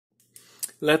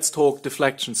let's talk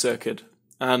deflection circuit.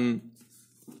 And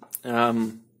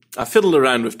I fiddled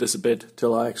around with this a bit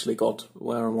till I actually got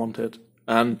where I wanted.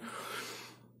 And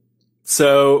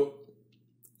so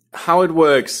how it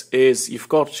works is you've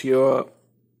got your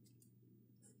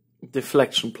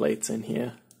deflection plates in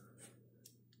here.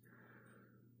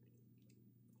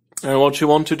 And what you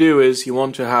want to do is you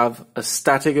want to have a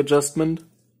static adjustment,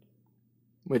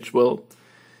 which will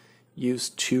use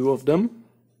 2 of them.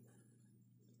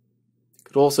 You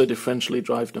could also differentially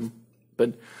drive them,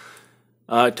 but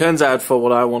it turns out for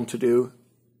what I want to do,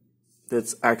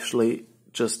 it's actually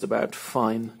just about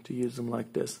fine to use them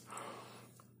like this.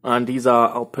 And these are,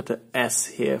 I'll put an S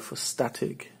here for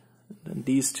static, and then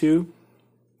these 2,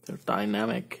 they're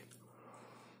dynamic.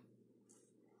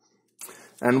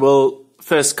 And we'll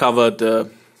first cover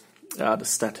the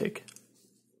static.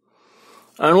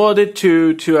 And what I did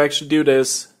to actually do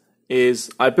this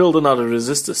is I built another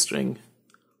resistor string.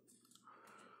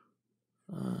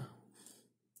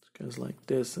 It goes like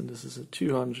this, and this is a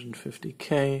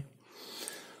 250K.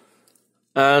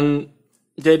 And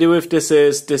the idea with this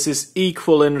is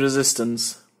equal in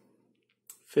resistance.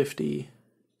 50.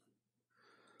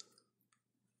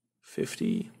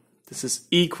 This is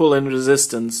equal in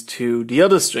resistance to the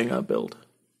other string I built.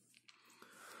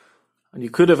 And you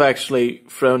could have actually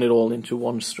thrown it all into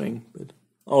one string, but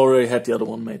I already had the other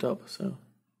one made up, so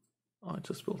I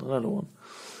just built another one.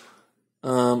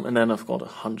 And then I've got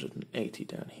 180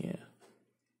 down here.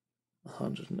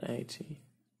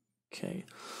 180K.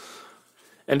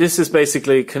 And this is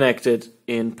basically connected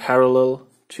in parallel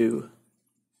to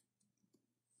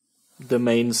the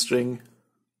main string.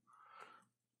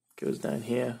 Goes down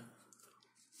here.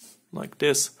 Like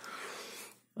this.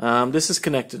 This is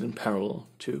connected in parallel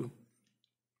to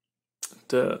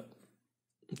the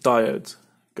diodes.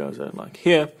 Goes out like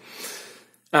here.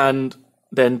 And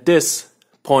then this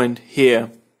point here,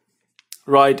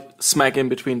 right smack in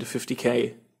between the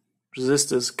 50K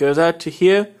resistors, goes out to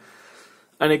here,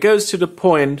 and it goes to the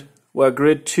point where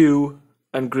grid 2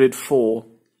 and grid 4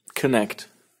 connect.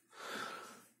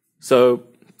 So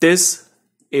this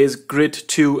is grid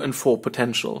 2 and 4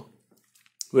 potential,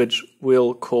 which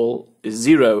we'll call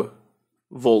 0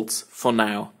 volts for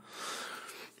now.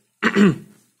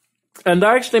 And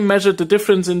I actually measured the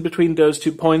difference in between those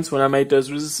 2 points when I made those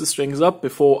resistor strings up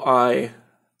before I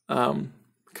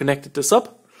connected this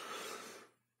up.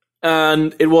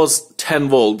 And it was 10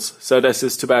 volts, so this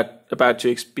is about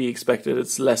to be expected.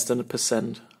 It's less than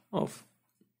 1% of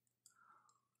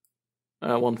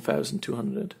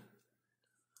 1,200.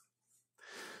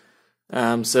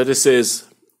 So this is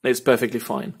perfectly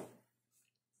fine.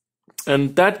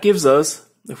 And that gives us,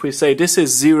 if we say this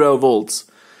is 0 volts,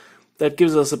 that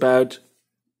gives us about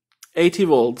 80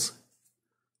 volts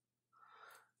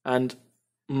and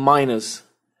minus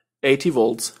 80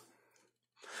 volts,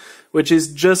 which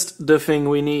is just the thing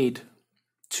we need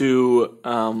to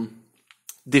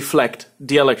deflect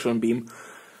the electron beam,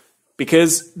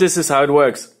 because this is how it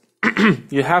works.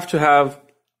 You have to have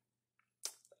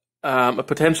a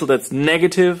potential that's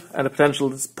negative and a potential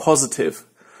that's positive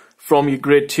from your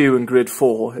grid 2 and grid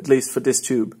 4, at least for this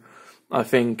tube. I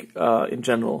think in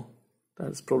general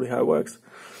that's probably how it works.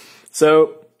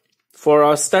 So for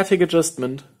our static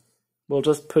adjustment, we'll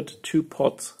just put 2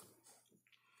 pots.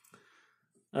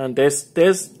 And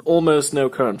there's almost no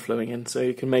current flowing in, so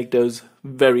you can make those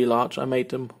very large. I made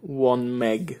them 1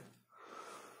 meg.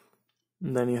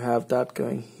 And then you have that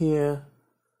going here.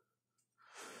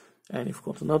 And you've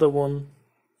got another one.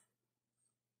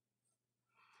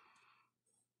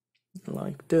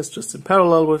 Like this, just in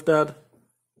parallel with that.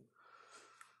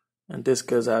 And this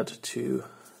goes out to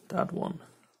that one.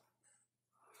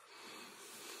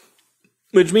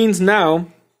 Which means now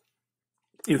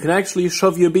you can actually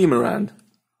shove your beam around.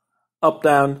 Up,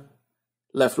 down,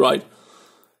 left, right.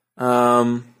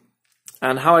 And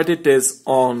how I did this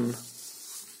on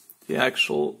the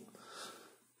actual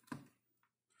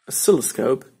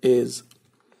oscilloscope is,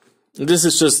 this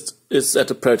is just, it's at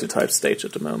a prototype stage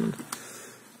at the moment.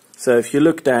 So if you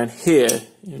look down here,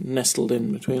 you're nestled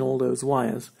in between all those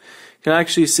wires, you can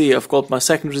actually see I've got my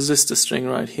second resistor string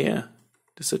right here.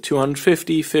 This is a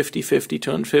 250, 50, 50,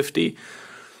 250,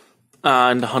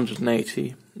 and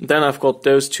 180. Then I've got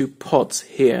those 2 pots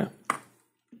here.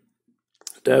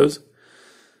 Those.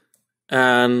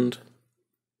 And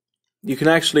you can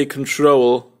actually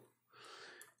control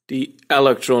the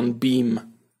electron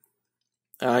beam.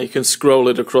 You can scroll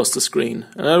it across the screen.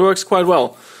 And it works quite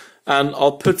well. And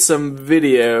I'll put some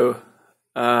video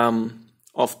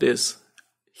of this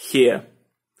here.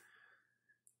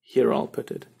 Here I'll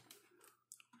put it.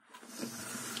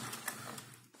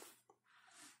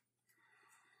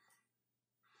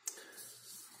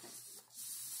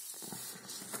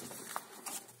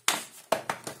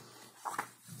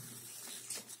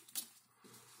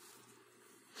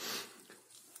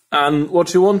 And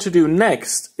what you want to do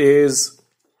next is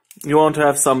you want to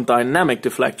have some dynamic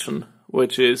deflection,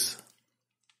 which is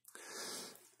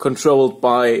controlled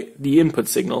by the input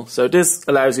signal. So this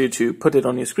allows you to put it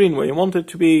on your screen where you want it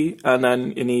to be, and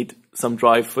then you need some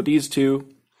drive for these two.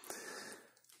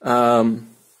 One,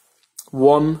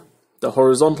 the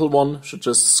horizontal one, should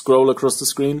just scroll across the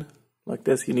screen like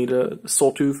this. You need a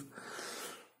sawtooth.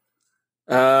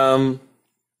 And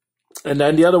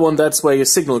then the other one, that's where your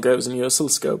signal goes in your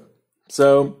oscilloscope.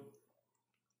 So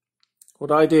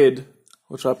what I did,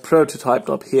 which I prototyped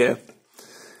up here,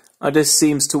 and this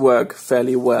seems to work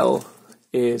fairly well,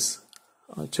 is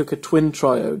I took a twin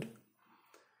triode,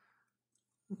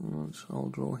 which I'll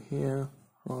draw here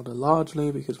rather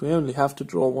largely because we only have to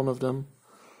draw one of them.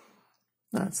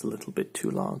 That's a little bit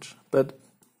too large, but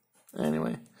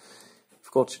anyway,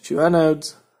 you've got your two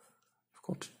anodes, you've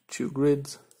got two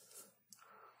grids,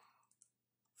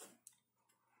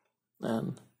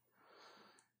 and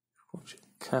you've got your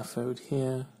cathode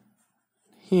here,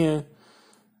 here,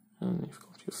 and you've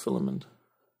got your filament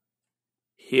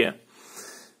here.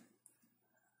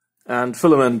 And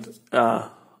filament,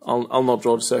 I'll not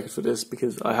draw the circuit for this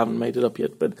because I haven't made it up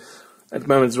yet, but at the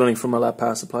moment it's running from my lab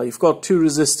power supply. You've got two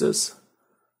resistors.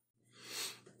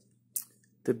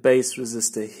 The base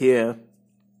resistor here,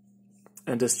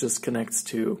 and this just connects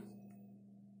to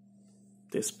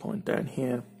this point down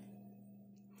here.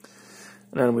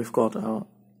 And then we've got our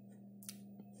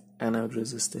anode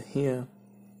resistor here.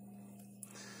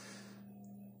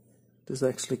 This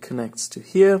actually connects to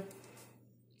here,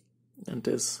 and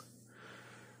this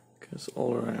goes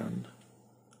all around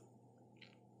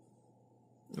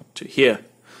up to here.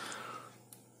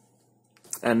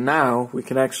 And now we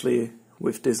can actually,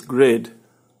 with this grid,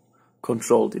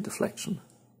 control the deflection,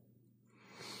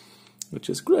 which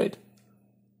is great.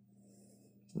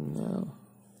 Now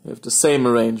we have the same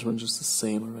arrangement, just the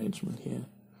same arrangement here,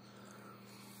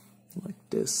 like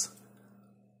this.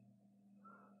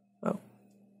 Oh,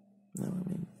 no, I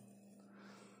mean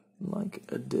like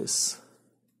this,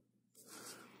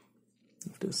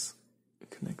 with this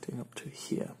connecting up to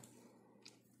here,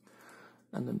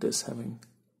 and then this having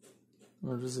a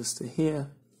resistor here,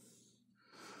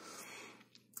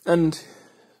 and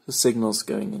the signals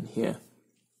going in here.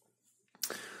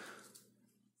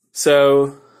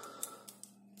 So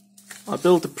I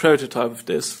built a prototype of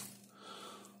this.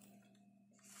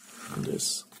 And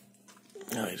this,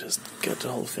 I just get the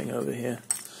whole thing over here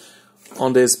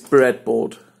on this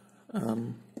breadboard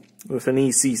with an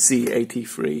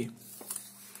ECC83.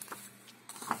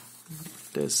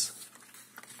 This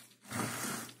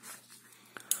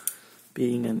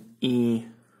being an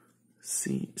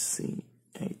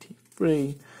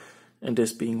ECC83, and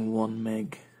this being 1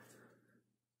 meg,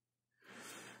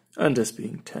 and this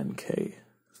being 10k.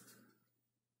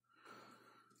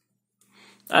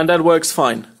 And that works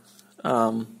fine.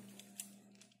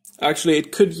 Actually,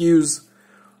 it could use,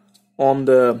 on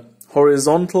the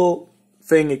horizontal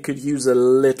thing, it could use a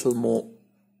little more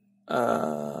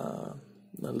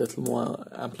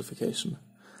amplification.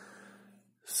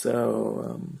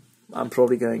 So I'm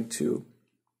probably going to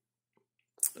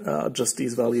adjust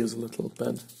these values a little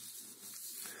bit.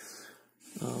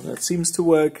 That seems to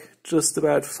work just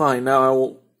about fine.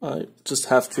 Now I just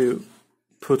have to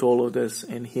put all of this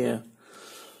in here,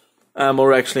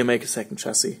 or actually make a second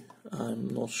chassis. I'm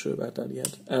not sure about that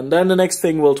yet. And then the next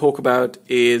thing we'll talk about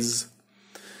is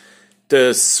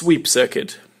the sweep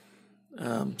circuit.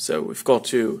 So we've got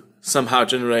to somehow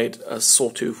generate a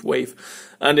sawtooth wave.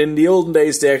 And in the olden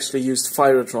days they actually used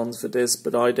pyrotrons for this,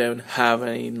 but I don't have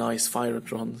any nice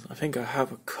pyrotrons. I think I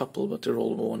have a couple, but they're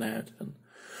all worn out. And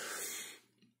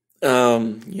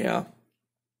yeah,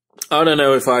 I don't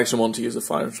know if I actually want to use a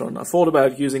pyrotron. I thought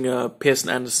about using a Pierce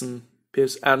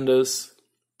Anders,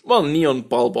 well, neon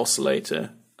bulb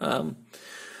oscillator.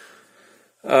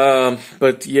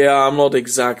 But yeah, I'm not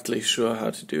exactly sure how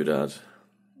to do that.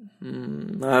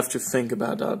 I have to think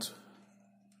about that.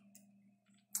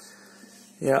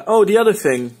 Yeah. Oh, the other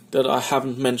thing that I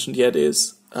haven't mentioned yet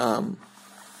is I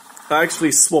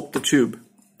actually swapped the tube.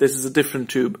 This is a different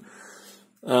tube.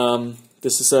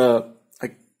 This is I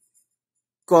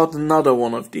got another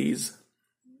one of these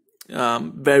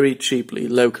very cheaply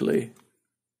locally.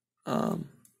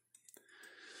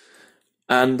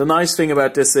 And the nice thing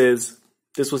about this is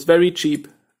this was very cheap,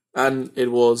 and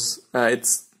it was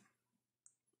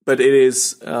but it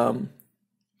is and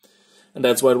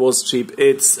that's why it was cheap.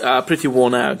 It's pretty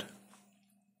worn out.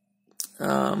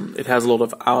 It has a lot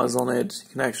of hours on it. You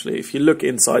can actually, if you look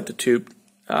inside the tube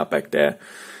back there,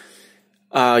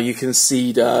 you can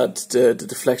see that the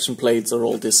deflection plates are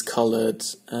all discolored,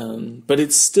 but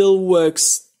it still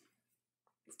works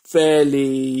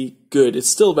fairly good. It's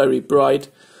still very bright.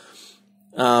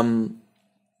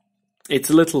 It's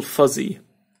a little fuzzy.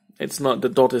 It's not, the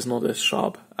dot is not as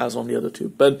sharp as on the other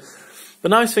tube. But the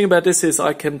nice thing about this is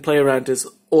I can play around this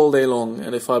all day long,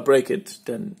 and if I break it,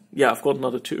 then yeah, I've got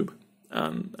another tube.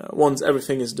 And once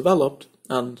everything is developed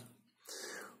and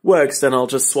works, then I'll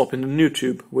just swap in a new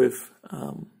tube with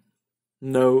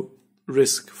no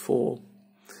risk for,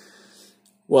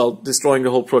 well, destroying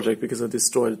the whole project because I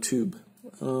destroyed a tube.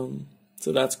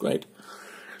 So that's great.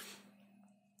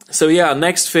 So yeah,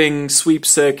 next thing, sweep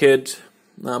circuit,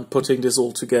 putting this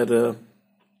all together.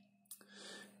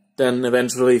 Then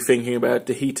eventually thinking about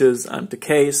the heaters and the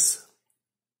case.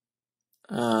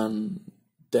 And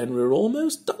then we're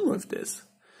almost done with this.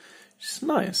 It's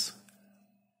nice.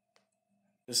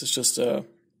 This is just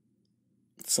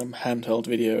some handheld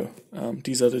video.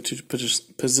 These are the two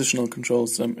positional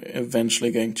controls that I'm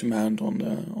eventually going to mount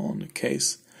on the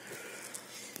case.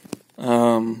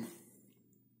 And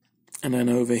then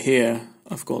over here,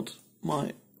 I've got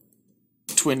my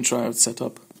twin triode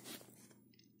setup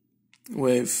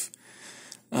with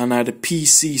now the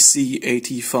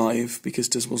PCC85, because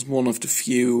this was one of the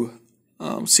few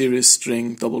series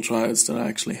string double triodes that I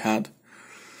actually had.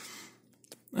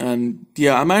 And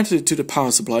yeah, I mounted it to the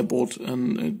power supply board,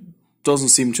 and it doesn't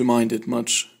seem to mind it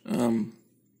much. I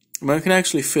can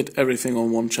actually fit everything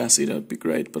on one chassis, that would be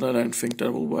great, but I don't think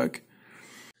that will work.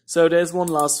 So there's one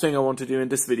last thing I want to do in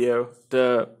this video.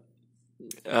 The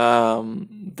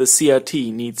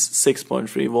CRT needs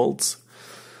 6.3 volts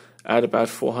at about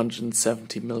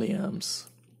 470 milliamps.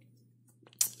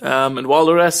 And while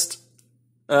the rest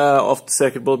of the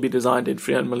circuit will be designed in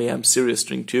 300 milliamp series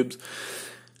string tubes,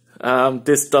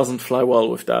 this doesn't fly well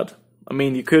with that. I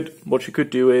mean, what you could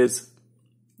do is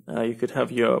you could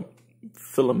have your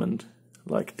filament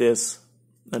like this,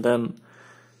 and then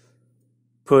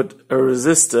put a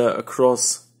resistor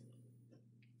across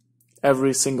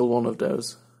every single one of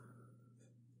those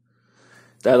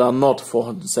that are not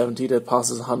 470, that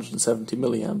passes 170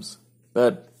 milliamps.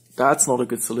 But that's not a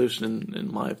good solution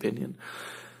in my opinion.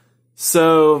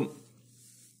 So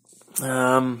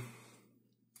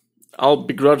I'll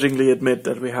begrudgingly admit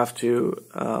that we have to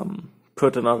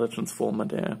put another transformer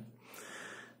there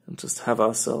and just have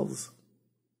ourselves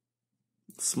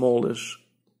smallish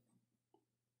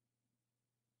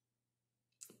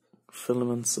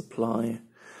filament supply.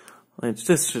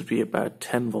 This should be about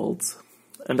 10 volts.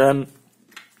 And then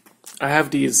I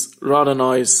have these rather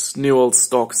nice new old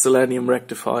stock selenium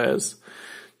rectifiers.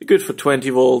 They're good for 20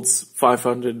 volts,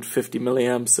 550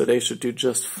 milliamps, so they should do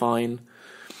just fine.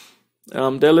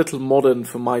 They're a little modern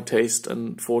for my taste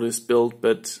and for this build,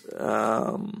 but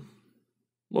well,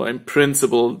 in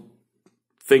principle,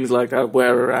 things like that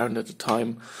were around at the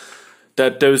time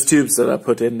that those tubes that I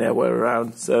put in there were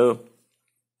around, so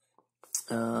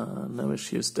no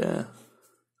issues there.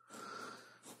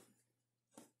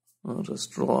 I'll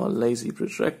just draw a lazy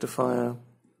bridge rectifier,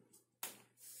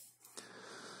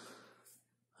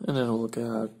 and then we'll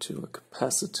go out to a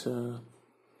capacitor,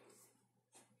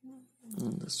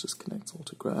 and this just connects all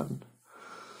to ground.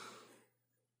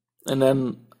 And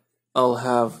then I'll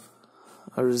have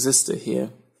a resistor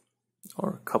here, or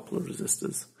a couple of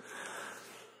resistors,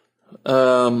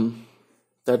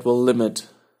 that will limit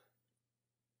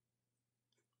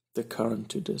the current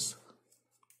to this,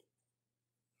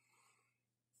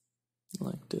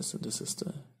 like this, and this is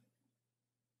the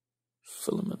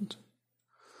filament.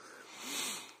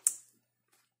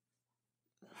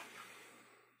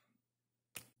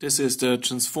 This is the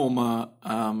transformer,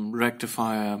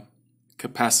 rectifier,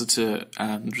 capacitor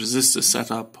and resistor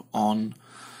setup on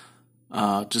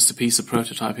just a piece of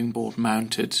prototyping board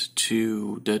mounted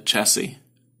to the chassis.